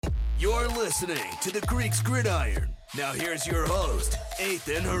You're listening to the Greeks Gridiron. Now here's your host,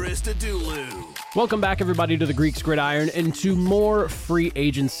 Ethan Haristadoulou. Welcome back, everybody, to the Greeks Gridiron and to more free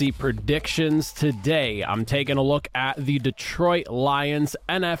agency predictions. Today, I'm taking a look at the Detroit Lions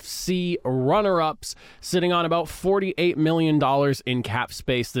NFC runner-ups, sitting on about $48 million in cap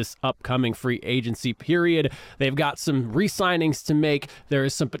space this upcoming free agency period. They've got some re-signings to make. There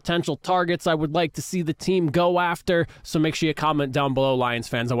is some potential targets I would like to see the team go after, so make sure you comment down below, Lions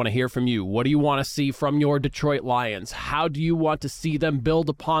fans. I want to hear from you. What do you want to see from your Detroit Lions? How do you want to see them build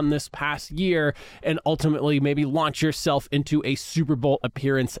upon this past year and ultimately maybe launch yourself into a Super Bowl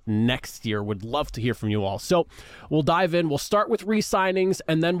appearance next year? Would love to hear from you all. So we'll dive in. We'll start with re-signings,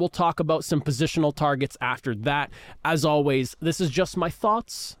 and then we'll talk about some positional targets after that. As always, this is just my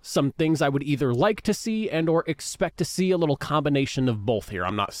thoughts, some things I would either like to see and or expect to see, a little combination of both here.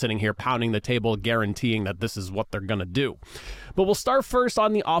 I'm not sitting here pounding the table guaranteeing that this is what they're going to do. But we'll start first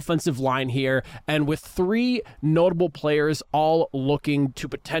on the offensive line here, and with three notable players all looking to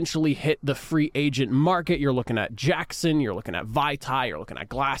potentially hit the free agent market. You're looking at Jackson, you're looking at Vaitai, you're looking at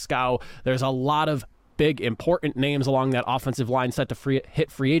Glasgow. There's a lot of big, important names along that offensive line set to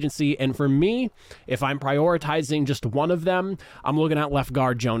hit free agency. And for me, if I'm prioritizing just one of them, I'm looking at left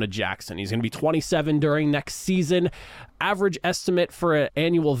guard Jonah Jackson. He's going to be 27 during next season. Average estimate for an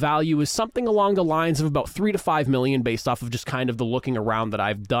annual value is something along the lines of about $3 to $5 million based off of just kind of the looking around that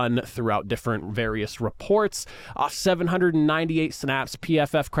I've done throughout different various reports. 798 snaps.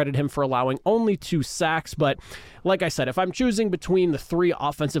 PFF credit him for allowing only 2 sacks. But like I said, if I'm choosing between the 3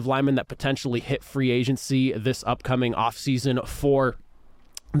 offensive linemen that potentially hit free agency this upcoming offseason for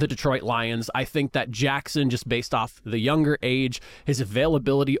the Detroit Lions, I think that Jackson, just based off the younger age, his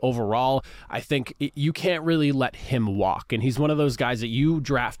availability overall, I think you can't really let him walk. And he's one of those guys that you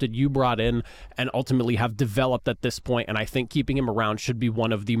drafted, you brought in, and ultimately have developed at this point. And I think keeping him around should be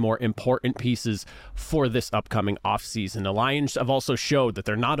one of the more important pieces for this upcoming offseason. The Lions have also showed that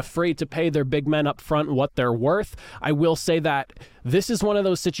they're not afraid to pay their big men up front what they're worth. I will say that this is one of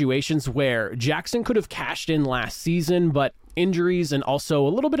those situations where Jackson could have cashed in last season, but injuries and also a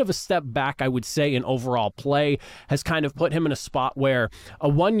little bit of a step back, I would say, in overall play has kind of put him in a spot where a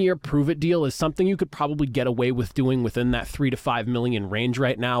 1-year prove-it deal is something you could probably get away with doing within that $3 to $5 million range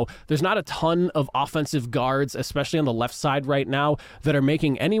right now. There's not a ton of offensive guards, especially on the left side right now, that are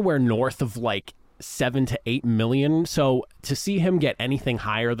making anywhere north of like $7 to $8 million. So to see him get anything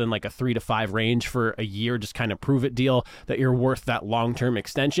higher than like a 3 to 5 range for a year, just kind of prove it deal that you're worth that long-term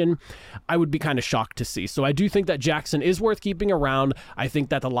extension, I would be kind of shocked to see. So I do think that Jackson is worth keeping around. I think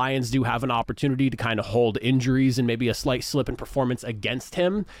that the Lions do have an opportunity to kind of hold injuries and maybe a slight slip in performance against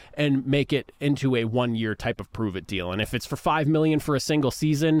him and make it into a 1-year type of prove it deal. And if it's for $5 million for a single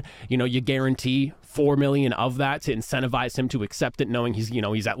season, you know, you guarantee $4 million of that to incentivize him to accept it, knowing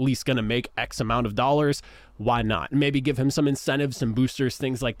he's at least going to make X amount of dollars. Why not? Maybe give him some incentives, some boosters,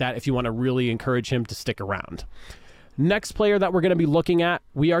 things like that if you want to really encourage him to stick around. Next player that we're going to be looking at,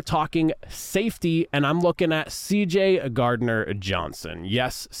 we are talking safety, and I'm looking at C.J. Gardner-Johnson.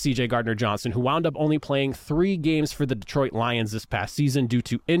 Yes, C.J. Gardner-Johnson, who wound up only playing 3 games for the Detroit Lions this past season due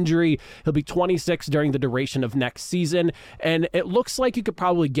to injury. He'll be 26 during the duration of next season, and it looks like you could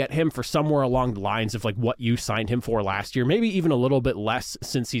probably get him for somewhere along the lines of like what you signed him for last year, maybe even a little bit less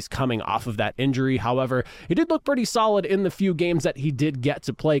since he's coming off of that injury. However, he did look pretty solid in the few games that he did get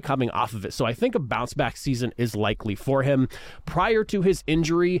to play coming off of it, so I think a bounce-back season is likely for him. Prior to his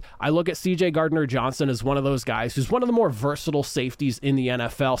injury, I look at C.J. Gardner-Johnson as one of those guys who's one of the more versatile safeties in the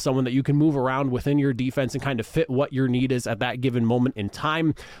NFL, someone that you can move around within your defense and kind of fit what your need is at that given moment in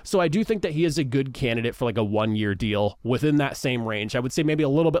time. So I do think that he is a good candidate for like a 1-year deal within that same range. I would say maybe a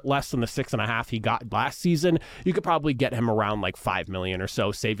little bit less than the 6.5 he got last season. You could probably get him around like $5 million or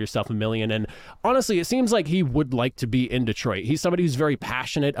so, save yourself $1 million. And honestly, it seems like he would like to be in Detroit. He's somebody who's very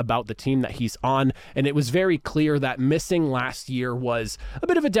passionate about the team that he's on, and it was very clear that missing last year was a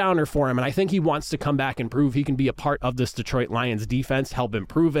bit of a downer for him, and I think he wants to come back and prove he can be a part of this Detroit Lions defense, help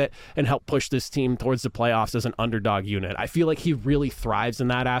improve it, and help push this team towards the playoffs as an underdog unit. I feel like he really thrives in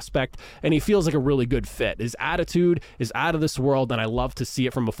that aspect, and he feels like a really good fit. His attitude is out of this world, and I love to see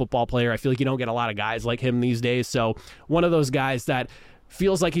it from a football player. I feel like you don't get a lot of guys like him these days, so one of those guys that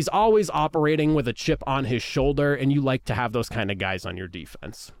feels like he's always operating with a chip on his shoulder, and you like to have those kind of guys on your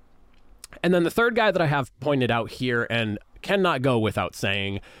defense. And then the third guy that I have pointed out here and cannot go without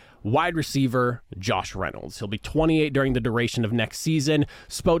saying, wide receiver Josh Reynolds. He'll be 28 during the duration of next season.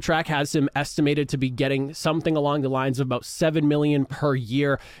 Spotrac has him estimated to be getting something along the lines of about $7 million per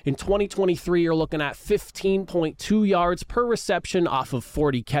year. In 2023, you're looking at 15.2 yards per reception off of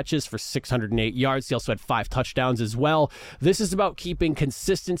 40 catches for 608 yards. He also had 5 touchdowns as well. This is about keeping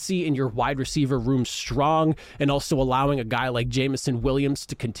consistency in your wide receiver room strong and also allowing a guy like Jameson Williams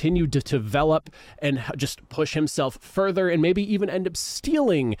to continue to develop and just push himself further and maybe even end up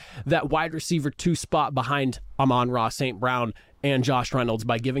stealing that wide receiver 2 spot behind Amon-Ra St. Brown and Josh Reynolds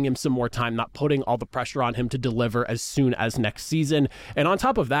by giving him some more time, not putting all the pressure on him to deliver as soon as next season. And on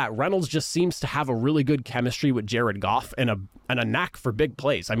top of that, Reynolds just seems to have a really good chemistry with Jared Goff and a knack for big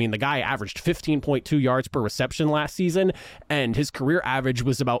plays. I mean, the guy averaged 15.2 yards per reception last season, and his career average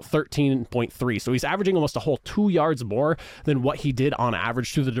was about 13.3. So he's averaging almost a whole 2 yards more than what he did on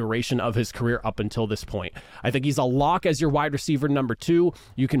average through the duration of his career up until this point. I think he's a lock as your wide receiver number 2.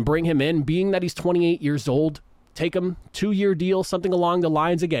 You can bring him in, being that he's 28 years old. Take him 2-year deal, something along the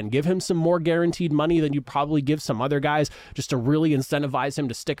lines. Again, give him some more guaranteed money than you probably give some other guys, just to really incentivize him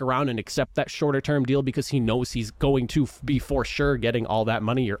to stick around and accept that shorter term deal because he knows he's going to be for sure getting all that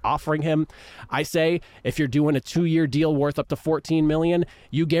money you're offering him. I say if you're doing a 2-year deal worth up to $14 million,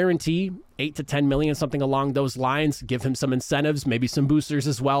 you guarantee $8 to $10 million, something along those lines. Give him some incentives, maybe some boosters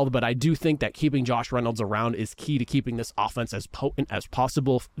as well. But I do think that keeping Josh Reynolds around is key to keeping this offense as potent as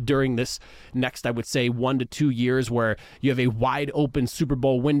possible during this next, I would say, 1 to 2 years where you have a wide open Super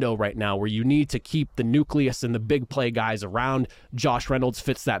Bowl window right now where you need to keep the nucleus and the big play guys around. Josh Reynolds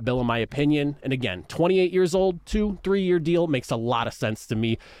fits that bill in my opinion. And again, 28 years old, 2-3-year deal makes a lot of sense to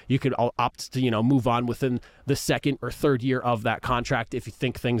me. You could opt to, move on within the 2nd or 3rd year of that contract if you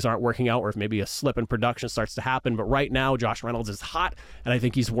think things aren't working out or if maybe a slip in production starts to happen. But right now, Josh Reynolds is hot, and I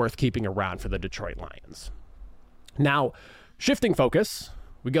think he's worth keeping around for the Detroit Lions. Now, shifting focus,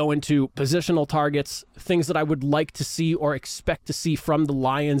 we go into positional targets, things that I would like to see or expect to see from the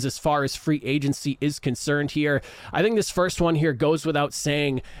Lions as far as free agency is concerned here. I think this first one here goes without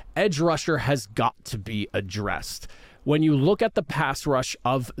saying. Edge rusher has got to be addressed. When you look at the pass rush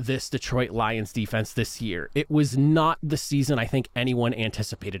of this Detroit Lions defense this year, it was not the season I think anyone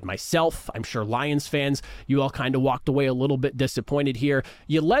anticipated. Myself, I'm sure Lions fans, you all kind of walked away a little bit disappointed here.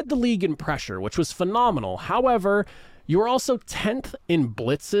 You led the league in pressure, which was phenomenal. However, you were also 10th in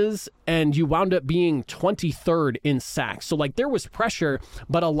blitzes, and you wound up being 23rd in sacks. So, there was pressure,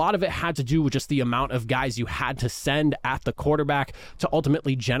 but a lot of it had to do with just the amount of guys you had to send at the quarterback to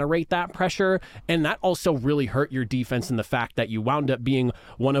ultimately generate that pressure. And that also really hurt your defense in the fact that you wound up being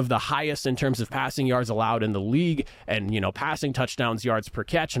one of the highest in terms of passing yards allowed in the league and, passing touchdowns, yards per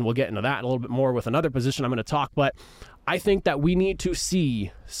catch. And we'll get into that a little bit more with another position I'm going to talk. But I think that we need to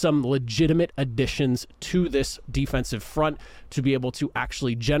see some legitimate additions to this defensive front to be able to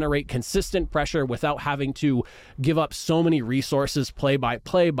actually generate consistent pressure without having to give up so many resources play by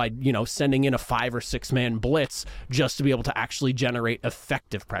play by, sending in a 5 or 6 man blitz just to be able to actually generate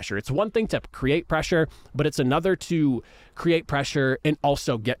effective pressure. It's one thing to create pressure, but it's another to create pressure and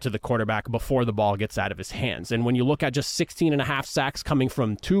also get to the quarterback before the ball gets out of his hands. And when you look at just 16.5 sacks coming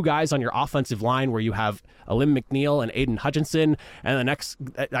from 2 guys on your offensive line where you have Alim McNeill and Aiden Hutchinson, and the next,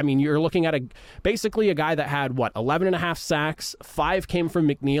 you're looking at basically a guy that had 11.5 sacks, 5 came from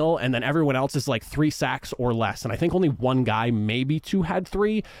McNeill, and then everyone else is 3 sacks or less. And I think only one guy, maybe 2, had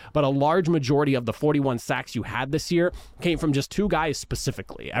 3, but a large majority of the 41 sacks you had this year came from just 2 guys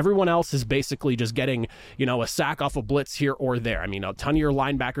specifically. Everyone else is basically just getting, a sack off a blitz here or there. A ton of your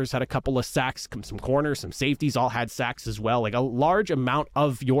linebackers had a couple of sacks, some corners, some safeties all had sacks as well. A large amount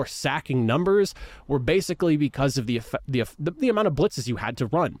of your sacking numbers were basically because of the amount of blitzes you had to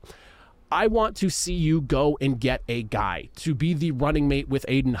run. I want to see you go and get a guy to be the running mate with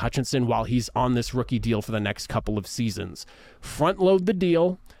Aiden Hutchinson while he's on this rookie deal for the next couple of seasons. Front load the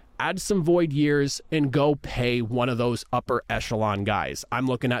deal, add some void years, and go pay one of those upper echelon guys. I'm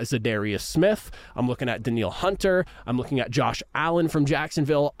looking at Zadarius Smith. I'm looking at Danielle Hunter. I'm looking at Josh Allen from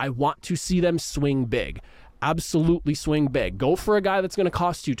Jacksonville. I want to see them swing big. Absolutely swing big. Go for a guy that's going to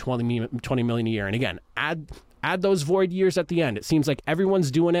cost you $20 million a year. And again, add those void years at the end. It seems like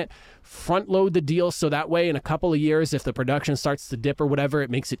everyone's doing it. Front load the deal so that way in a couple of years, if the production starts to dip or whatever, it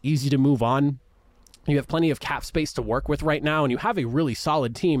makes it easy to move on. You have plenty of cap space to work with right now, and you have a really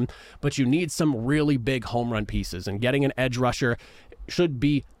solid team, but you need some really big home run pieces, and getting an edge rusher should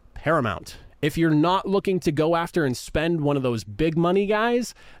be paramount. If you're not looking to go after and spend one of those big money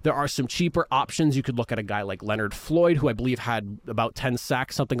guys, there are some cheaper options. You could look at a guy like Leonard Floyd, who I believe had about 10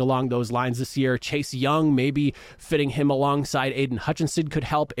 sacks, something along those lines this year. Chase Young, maybe fitting him alongside Aiden Hutchinson could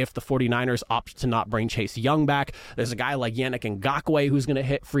help if the 49ers opt to not bring Chase Young back. There's a guy like Yannick Ngakoue who's going to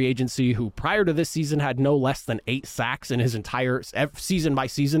hit free agency, who prior to this season had no less than 8 sacks in his entire season by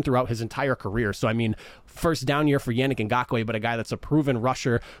season throughout his entire career. So, I mean, first down year for Yannick Ngakoue, but a guy that's a proven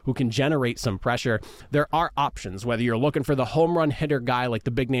rusher who can generate some pressure. There are options, whether you're looking for the home run hitter guy like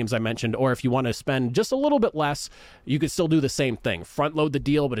the big names I mentioned, or if you want to spend just a little bit less, you could still do the same thing. Front load the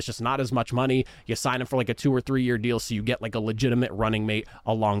deal, but it's just not as much money. You sign him for like a 2 or 3 year deal so you get like a legitimate running mate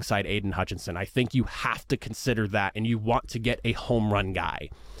alongside Aiden Hutchinson. I think you have to consider that, and you want to get a home run guy.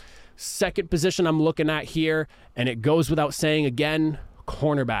 Second position I'm looking at here, and it goes without saying again,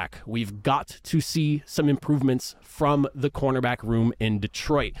 cornerback. We've got to see some improvements from the cornerback room in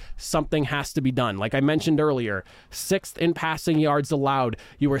Detroit. Something has to be done. Like I mentioned earlier, 6th in passing yards allowed.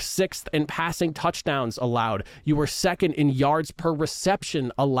 You were 6th in passing touchdowns allowed. You were 2nd in yards per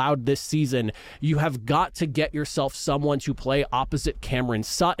reception allowed this season. You have got to get yourself someone to play opposite Cameron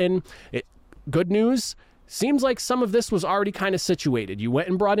Sutton. Good news, seems like some of this was already kind of situated. You went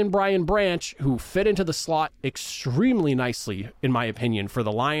and brought in Brian Branch, who fit into the slot extremely nicely, in my opinion, for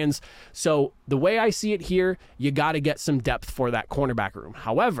the Lions. So the way I see it here, you got to get some depth for that cornerback room.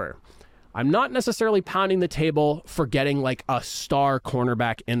 However, I'm not necessarily pounding the table for getting like a star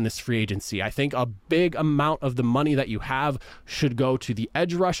cornerback in this free agency. I think a big amount of the money that you have should go to the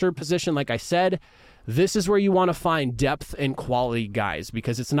edge rusher position. Like I said, this is where you want to find depth and quality guys,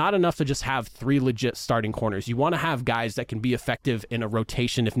 because it's not enough to just have 3 legit starting corners. You want to have guys that can be effective in a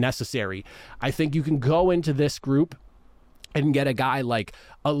rotation if necessary. I think you can go into this group and get a guy like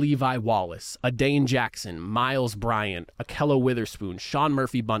a Levi Wallace, a Dane Jackson, Miles Bryant, a Kello Witherspoon, Sean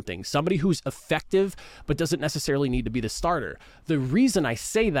Murphy-Bunting, somebody who's effective but doesn't necessarily need to be the starter. The reason I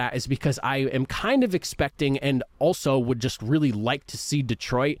say that is because I am kind of expecting, and also would just really like to see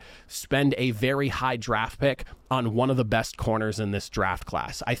Detroit spend a very high draft pick on one of the best corners in this draft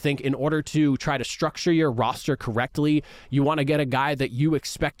class. I think in order to try to structure your roster correctly, you want to get a guy that you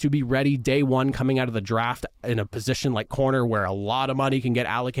expect to be ready day one coming out of the draft in a position like corner where a lot of money can get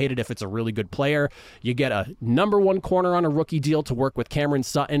allocated if it's a really good player. You get a number 1 corner on a rookie deal to work with Cameron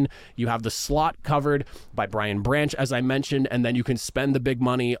Sutton. You have the slot covered by Brian Branch, as I mentioned, and then you can spend the big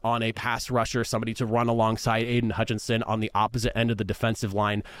money on a pass rusher, somebody to run alongside Aiden Hutchinson on the opposite end of the defensive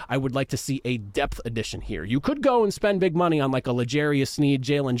line. I would like to see a depth addition here. You could go and spend big money on like a L'Jarius Sneed,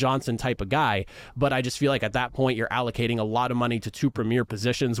 Jalen Johnson type of guy, but I just feel like at that point you're allocating a lot of money to 2 premier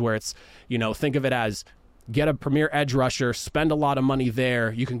positions where it's, think of it as get a premier edge rusher, spend a lot of money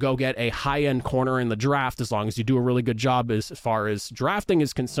there. You can go get a high-end corner in the draft as long as you do a really good job as far as drafting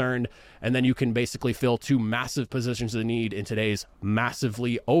is concerned, and then you can basically fill 2 massive positions of need in today's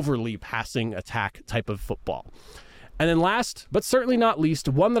massively overly passing attack type of football. And then last, but certainly not least,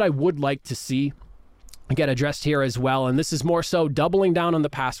 one that I would like to see get addressed here as well, and this is more so doubling down on the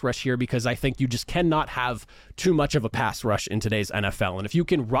pass rush here, because I think you just cannot have too much of a pass rush in today's NFL. And if you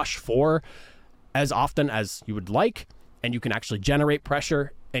can rush 4 as often as you would like, and you can actually generate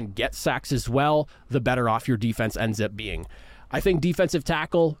pressure and get sacks as well, the better off your defense ends up being. I think defensive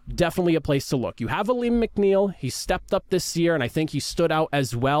tackle, definitely a place to look. You have Aleem McNeil. He stepped up this year, and I think he stood out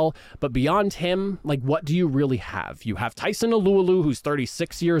as well. But beyond him, what do you really have? You have Tyson Alualu, who's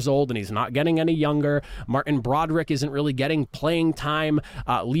 36 years old, and he's not getting any younger. Martin Broderick isn't really getting playing time.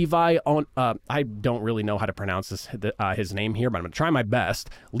 Levi, I don't really know how to pronounce his name here, but I'm going to try my best.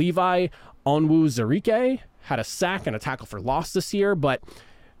 Levi Onwuzurike had a sack and a tackle for loss this year, but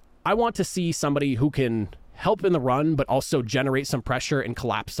I want to see somebody who can help in the run, but also generate some pressure and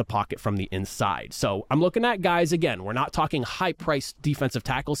collapse the pocket from the inside. So I'm looking at guys, again, we're not talking high-priced defensive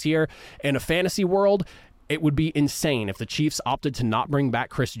tackles here. In a fantasy world, it would be insane if the Chiefs opted to not bring back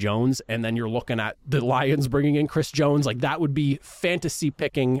Chris Jones, and then you're looking at the Lions bringing in Chris Jones. That would be fantasy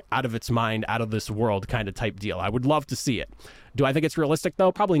picking out of its mind, out of this world kind of type deal. I would love to see it. Do I think it's realistic,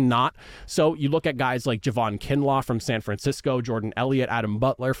 though? Probably not. So you look at guys like Javon Kinlaw from San Francisco, Jordan Elliott, Adam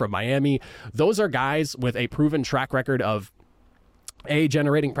Butler from Miami. Those are guys with a proven track record of A,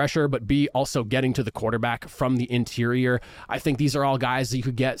 generating pressure, but B, also getting to the quarterback from the interior. I think these are all guys that you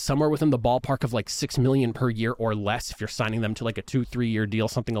could get somewhere within the ballpark of $6 million per year or less if you're signing them to a 2-3 year deal,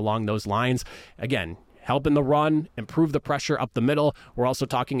 something along those lines. Again, help in the run, improve the pressure up the middle. We're also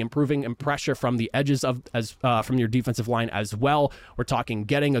talking improving pressure from the edges from your defensive line as well. We're talking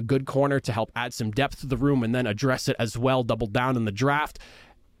getting a good corner to help add some depth to the room and then address it as well, double down in the draft.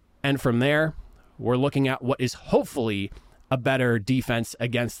 And from there, we're looking at what is hopefully a better defense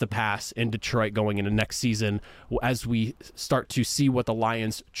against the pass in Detroit going into next season as we start to see what the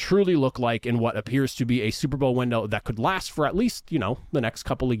Lions truly look like in what appears to be a Super Bowl window that could last for at least, the next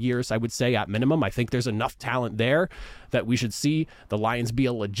couple of years, I would say, at minimum. I think there's enough talent there that we should see the Lions be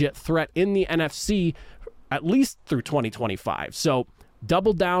a legit threat in the NFC at least through 2025. So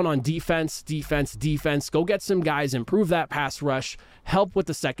double down on defense. Go get some guys, improve that pass rush, help with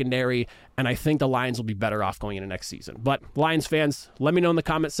the secondary, and I think the Lions will be better off going into next season. But Lions fans, let me know in the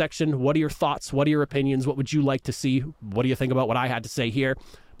comment section, what are your thoughts? What are your opinions? What would you like to see? What do you think about what I had to say here?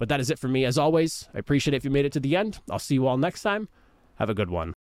 But that is it for me. As always, I appreciate it if you made it to the end. I'll see you all next time. Have a good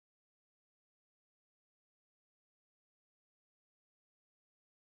one.